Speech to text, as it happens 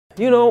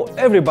You know,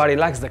 everybody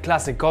likes the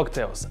classic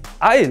cocktails.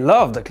 I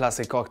love the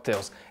classic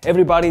cocktails.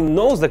 Everybody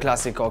knows the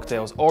classic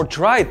cocktails or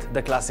tried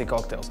the classic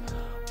cocktails.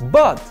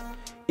 But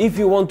if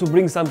you want to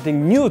bring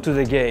something new to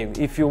the game,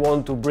 if you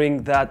want to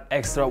bring that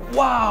extra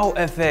wow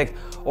effect,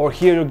 or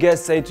hear your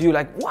guests say to you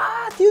like,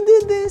 what, you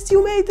did this,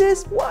 you made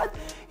this, what,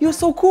 you're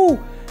so cool,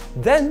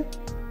 then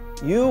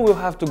you will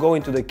have to go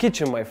into the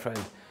kitchen, my friend.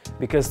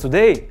 Because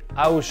today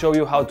I will show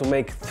you how to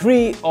make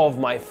 3 of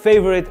my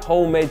favorite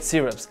homemade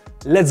syrups.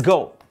 Let's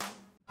go!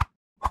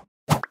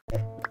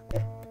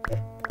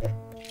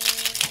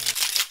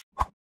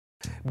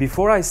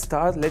 Before I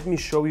start, let me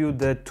show you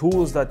the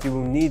tools that you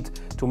will need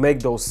to make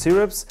those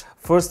syrups.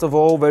 First of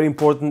all, very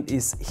important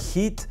is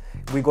heat.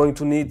 We're going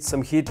to need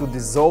some heat to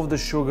dissolve the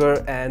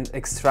sugar and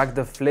extract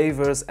the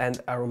flavors and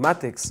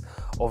aromatics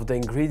of the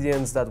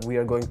ingredients that we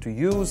are going to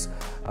use.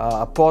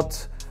 A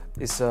pot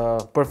is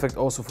perfect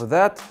also for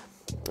that.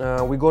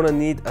 We're gonna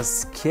need a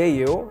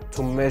scale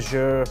to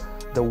measure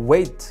the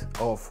weight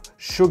of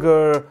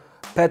sugar,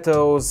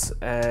 petals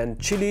and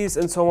chilies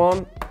and so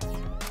on.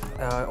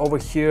 Over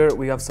here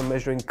we have some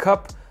measuring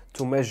cup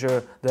to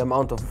measure the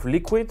amount of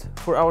liquid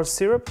for our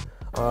syrup,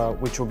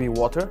 which will be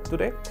water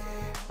today.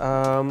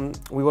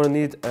 We're gonna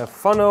need a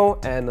funnel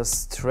and a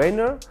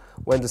strainer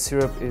when the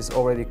syrup is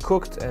already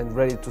cooked and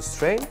ready to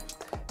strain,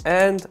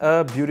 and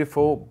a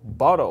beautiful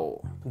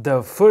bottle.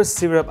 The first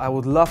syrup I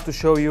would love to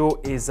show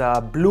you is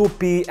a blue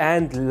pea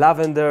and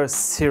lavender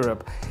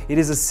syrup. It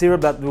is a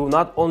syrup that will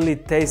not only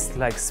taste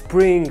like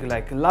spring,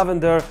 like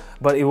lavender,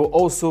 but it will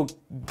also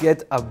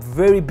get a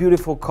very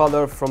beautiful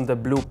color from the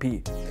blue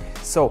pea.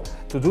 So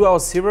to do our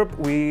syrup,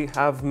 we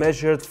have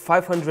measured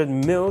 500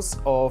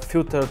 ml of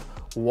filtered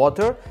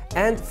water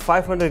and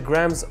 500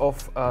 grams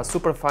of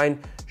superfine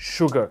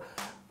sugar.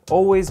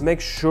 Always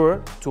make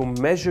sure to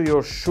measure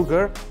your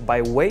sugar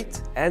by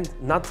weight and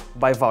not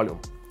by volume.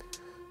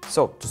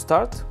 So to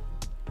start,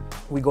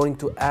 we're going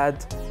to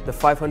add the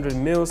 500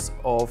 ml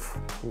of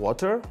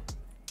water.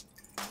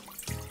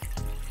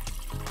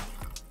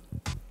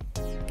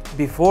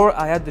 Before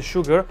I add the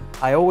sugar,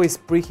 I always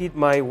preheat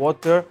my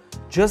water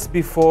just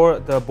before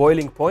the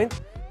boiling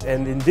point,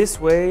 and in this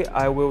way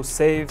I will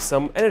save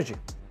some energy.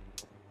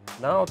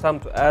 Now time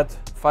to add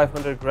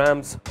 500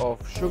 grams of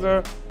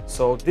sugar.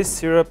 So this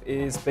syrup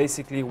is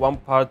basically 1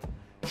 part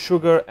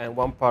sugar and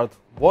 1 part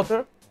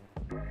water.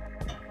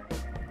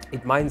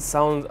 It might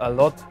sound a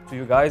lot to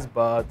you guys,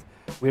 but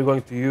we're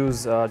going to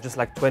use just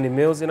like 20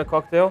 ml in a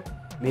cocktail,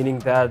 meaning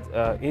that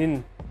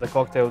in the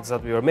cocktails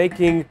that we are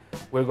making,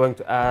 we're going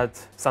to add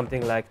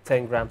something like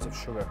 10 grams of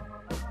sugar.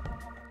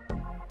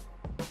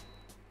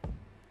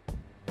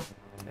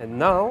 And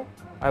now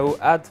I will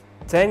add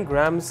 10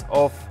 grams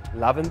of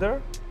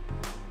lavender,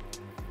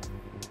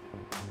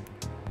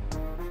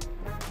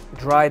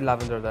 dried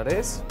lavender that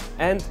is,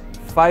 and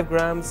 5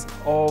 grams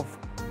of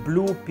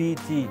blue pea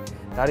tea.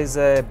 That is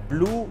a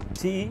blue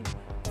tea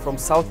from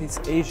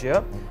Southeast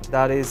Asia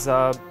that is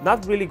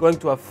not really going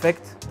to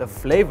affect the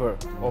flavor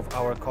of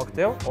our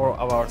cocktail or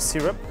our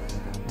syrup,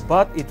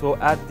 but it will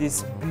add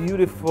this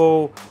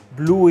beautiful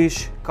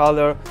bluish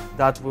color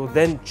that will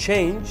then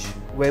change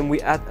when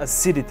we add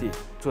acidity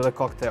to the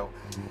cocktail.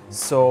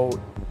 So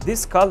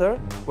this color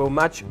will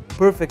match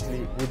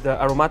perfectly with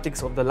the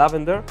aromatics of the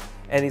lavender,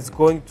 and it's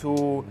going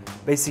to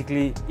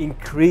basically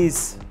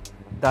increase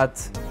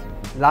that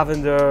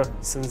lavender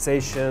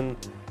sensation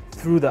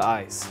through the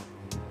eyes,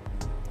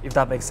 if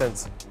that makes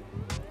sense.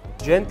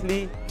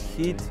 Gently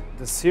heat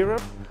the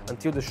syrup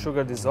until the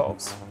sugar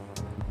dissolves.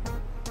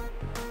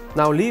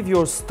 Now leave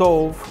your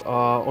stove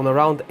on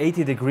around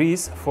 80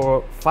 degrees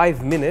for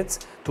 5 minutes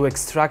to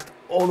extract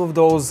all of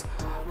those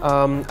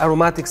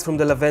aromatics from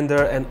the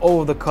lavender and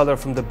all of the color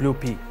from the blue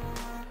pea.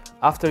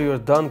 After you're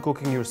done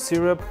cooking your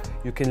syrup,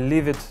 you can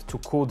leave it to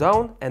cool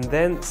down and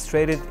then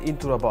strain it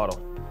into a bottle.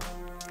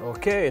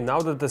 Okay,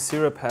 now that the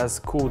syrup has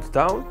cooled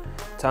down,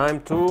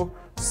 time to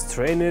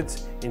strain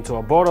it into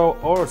a bottle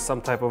or some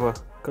type of a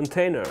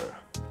container.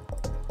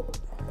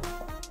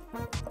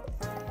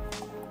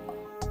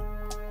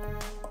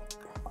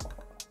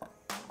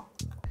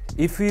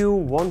 If you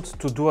want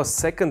to do a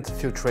second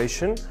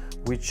filtration,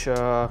 which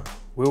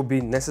will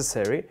be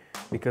necessary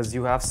because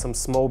you have some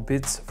small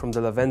bits from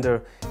the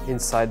lavender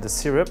inside the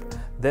syrup,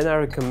 then I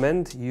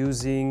recommend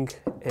using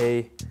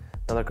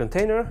another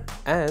container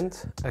and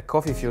a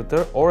coffee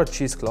filter or a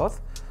cheesecloth.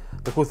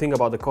 The cool thing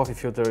about the coffee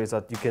filter is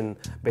that you can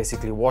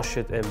basically wash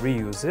it and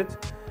reuse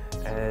it,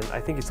 and I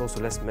think it's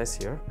also less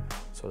messier,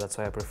 so that's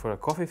why I prefer a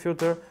coffee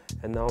filter.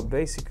 And now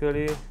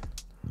basically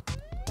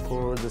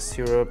pour the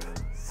syrup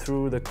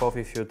through the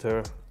coffee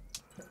filter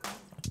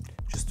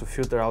just to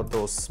filter out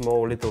those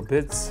small little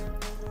bits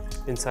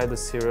inside the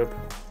syrup.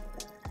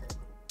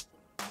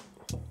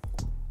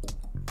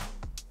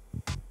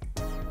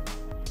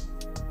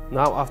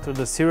 Now after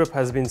the syrup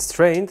has been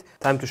strained,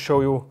 time to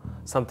show you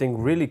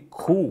something really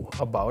cool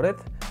about it,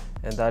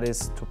 and that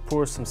is to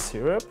pour some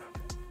syrup,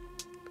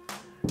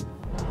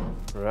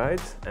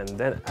 right, and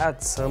then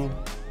add some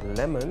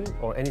lemon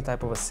or any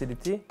type of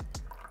acidity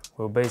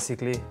will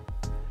basically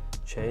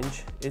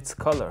change its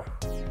color.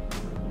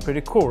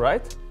 Pretty cool,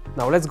 right?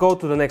 Now let's go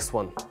to the next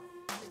one.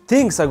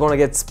 Things are gonna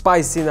get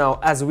spicy now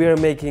as we are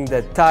making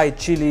the Thai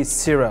chili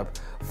syrup.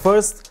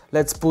 First,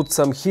 let's put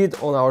some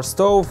heat on our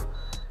stove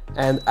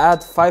and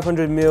add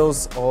 500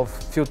 ml of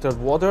filtered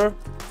water.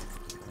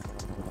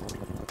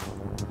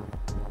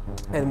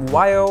 And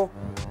while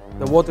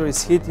the water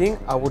is heating,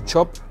 I will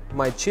chop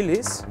my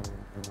chilies.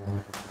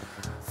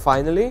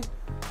 Finally,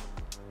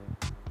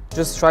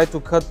 just try to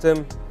cut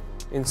them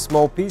in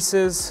small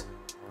pieces,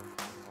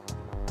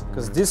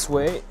 because this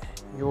way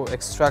you will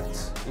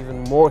extract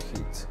even more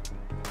heat.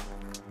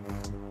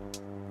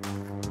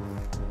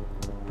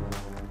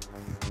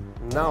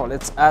 Now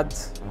let's add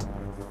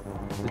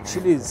the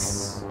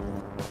chilies.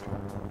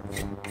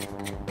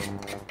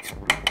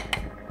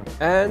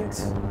 And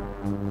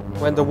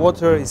when the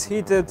water is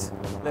heated,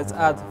 let's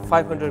add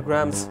 500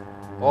 grams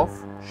of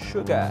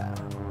sugar.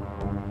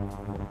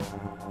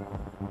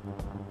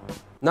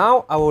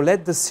 Now I will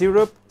let the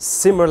syrup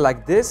simmer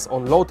like this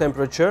on low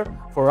temperature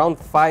for around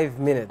 5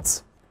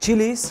 minutes.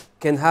 Chilies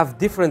can have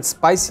different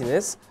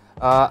spiciness.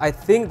 I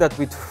think that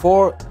with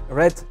 4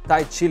 red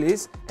Thai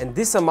chilies and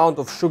this amount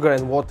of sugar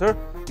and water,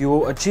 you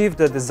will achieve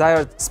the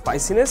desired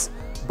spiciness.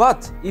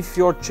 But if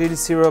your chili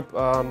syrup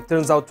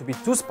turns out to be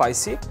too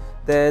spicy,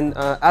 then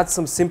add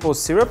some simple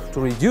syrup to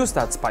reduce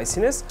that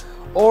spiciness.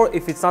 Or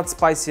if it's not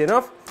spicy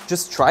enough,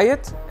 just try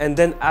it and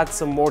then add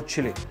some more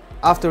chili.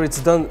 After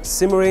it's done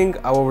simmering,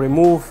 I will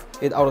remove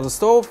it out of the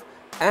stove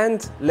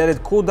and let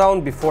it cool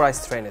down before I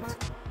strain it.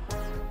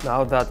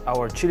 Now that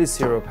our chili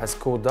syrup has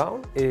cooled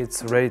down,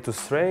 it's ready to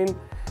strain.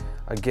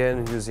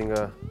 Again, using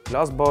a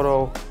glass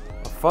bottle,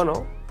 a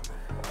funnel,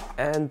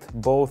 and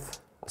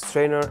both a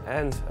strainer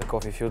and a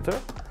coffee filter.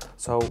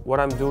 So what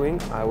I'm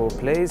doing, I will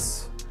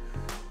place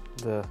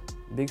the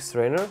big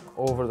strainer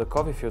over the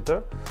coffee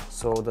filter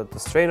so that the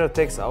strainer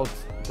takes out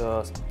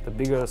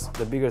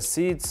the bigger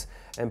seeds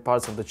and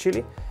parts of the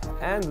chili,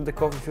 and the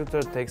coffee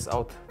filter takes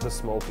out the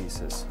small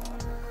pieces.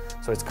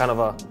 So it's kind of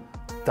a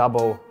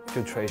double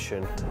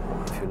filtration,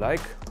 if you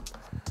like.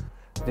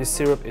 This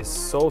syrup is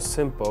so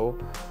simple,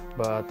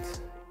 but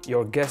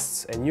your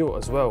guests and you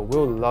as well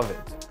will love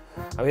it.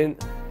 I mean,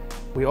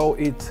 we all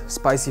eat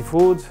spicy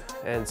food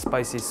and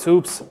spicy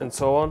soups and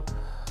so on,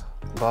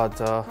 but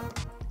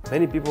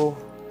many people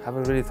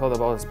haven't really thought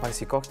about a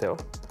spicy cocktail,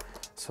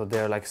 so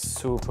they're like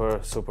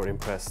super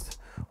impressed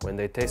when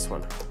they taste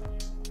one.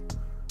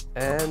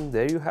 And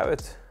there you have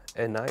it,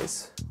 a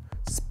nice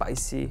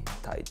spicy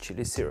Thai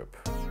chili syrup.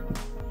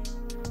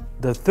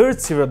 The third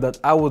syrup that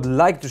I would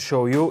like to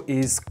show you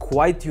is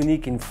quite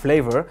unique in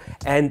flavor,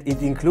 and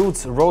it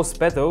includes rose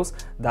petals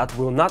that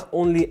will not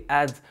only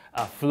add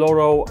a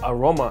floral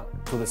aroma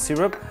to the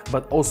syrup,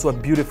 but also a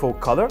beautiful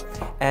color.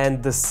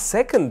 And the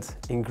second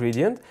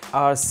ingredient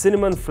are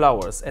cinnamon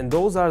flowers, and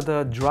those are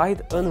the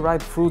dried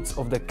unripe fruits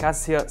of the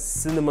cassia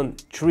cinnamon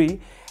tree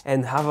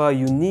and have a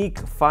unique,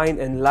 fine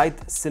and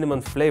light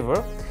cinnamon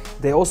flavor.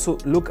 They also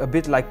look a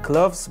bit like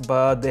cloves,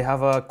 but they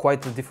have a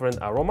quite a different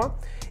aroma.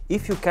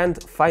 If you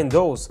can't find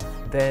those,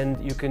 then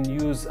you can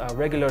use a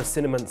regular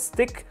cinnamon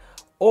stick,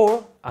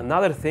 or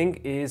another thing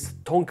is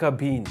tonka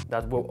bean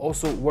that will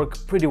also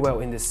work pretty well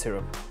in this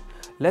syrup.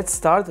 Let's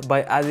start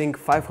by adding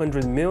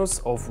 500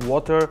 ml of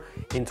water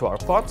into our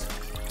pot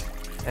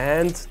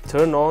and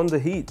turn on the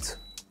heat.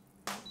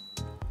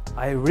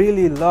 I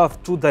really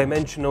love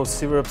two-dimensional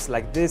syrups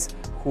like this,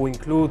 who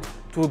include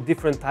 2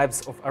 different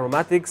types of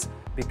aromatics,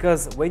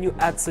 because when you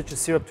add such a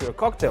syrup to your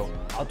cocktail,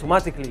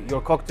 automatically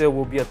your cocktail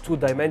will be a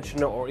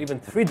 2-dimensional or even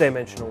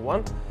 3-dimensional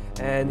one,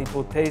 and it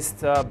will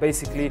taste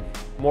basically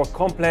more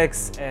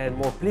complex and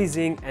more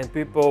pleasing, and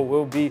people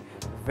will be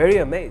very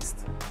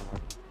amazed.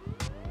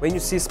 When you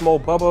see small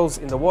bubbles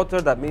in the water,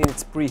 that means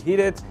it's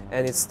preheated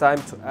and it's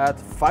time to add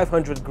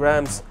 500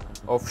 grams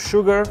of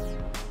sugar,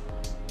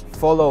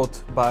 followed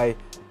by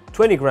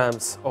 20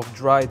 grams of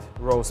dried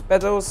rose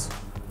petals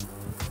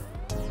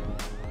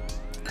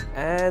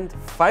and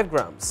 5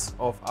 grams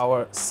of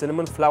our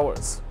cinnamon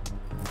flowers.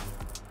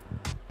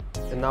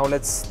 And now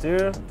let's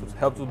stir to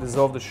help to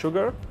dissolve the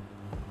sugar.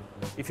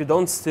 If you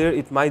don't stir,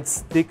 it might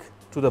stick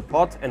to the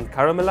pot and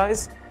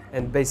caramelize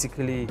and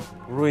basically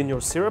ruin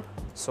your syrup.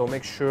 So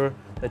make sure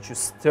that you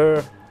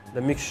stir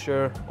the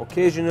mixture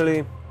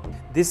occasionally.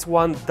 This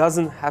one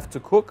doesn't have to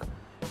cook,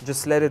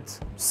 just let it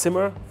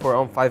simmer for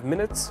around 5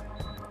 minutes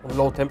on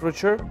low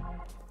temperature.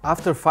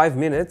 After 5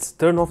 minutes,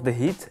 turn off the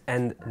heat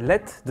and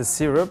let the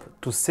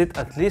syrup to sit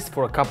at least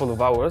for a couple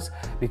of hours,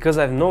 because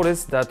I've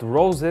noticed that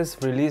roses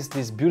release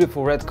this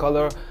beautiful red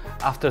color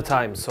after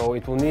time. So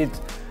it will need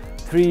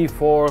 3,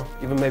 4,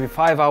 even maybe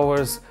 5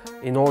 hours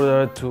in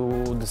order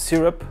to the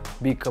syrup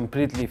be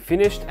completely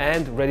finished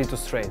and ready to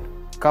strain.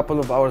 A couple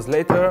of hours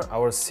later,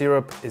 our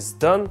syrup is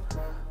done.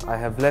 I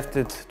have left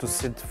it to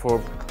sit for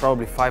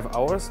probably 5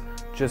 hours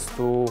just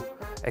to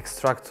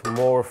extract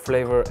more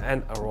flavor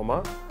and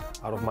aroma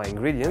out of my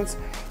ingredients.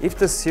 If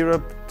the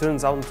syrup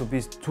turns out to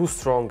be too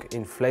strong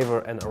in flavor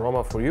and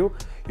aroma for you,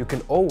 you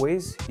can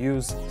always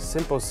use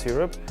simple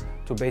syrup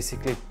to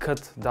basically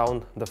cut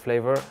down the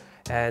flavor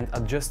and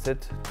adjust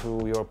it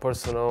to your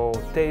personal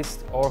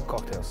taste or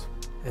cocktails.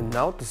 And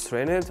now to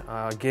strain it,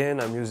 again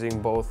I'm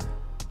using both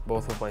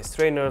of my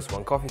strainers,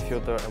 one coffee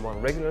filter and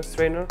one regular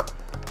strainer,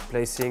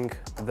 placing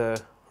the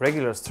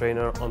regular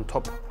strainer on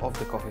top of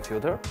the coffee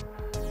filter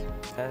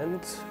and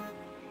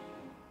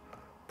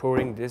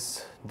pouring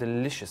this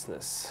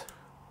deliciousness.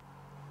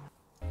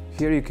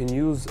 Here you can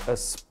use a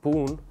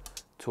spoon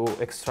to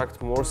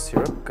extract more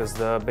syrup, because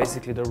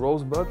basically the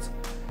rosebuds,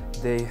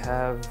 they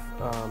have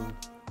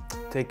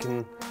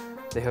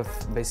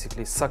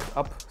basically sucked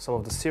up some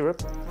of the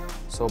syrup.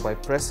 So by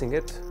pressing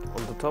it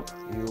on the top,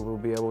 you will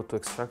be able to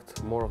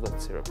extract more of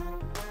that syrup.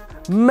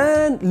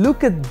 Man,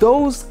 look at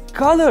those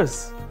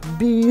colors!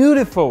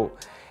 Beautiful!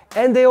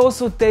 And they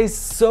also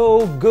taste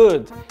so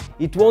good.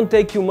 It won't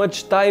take you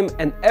much time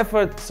and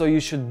effort, so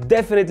you should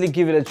definitely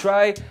give it a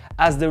try,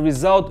 as the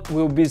result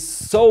will be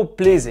so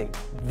pleasing.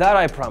 That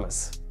I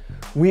promise.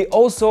 We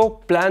also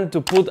plan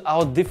to put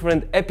out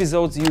different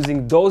episodes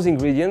using those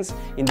ingredients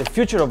in the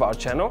future of our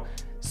channel,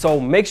 so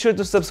make sure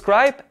to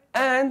subscribe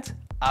and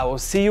I will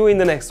see you in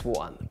the next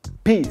one.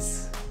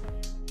 Peace!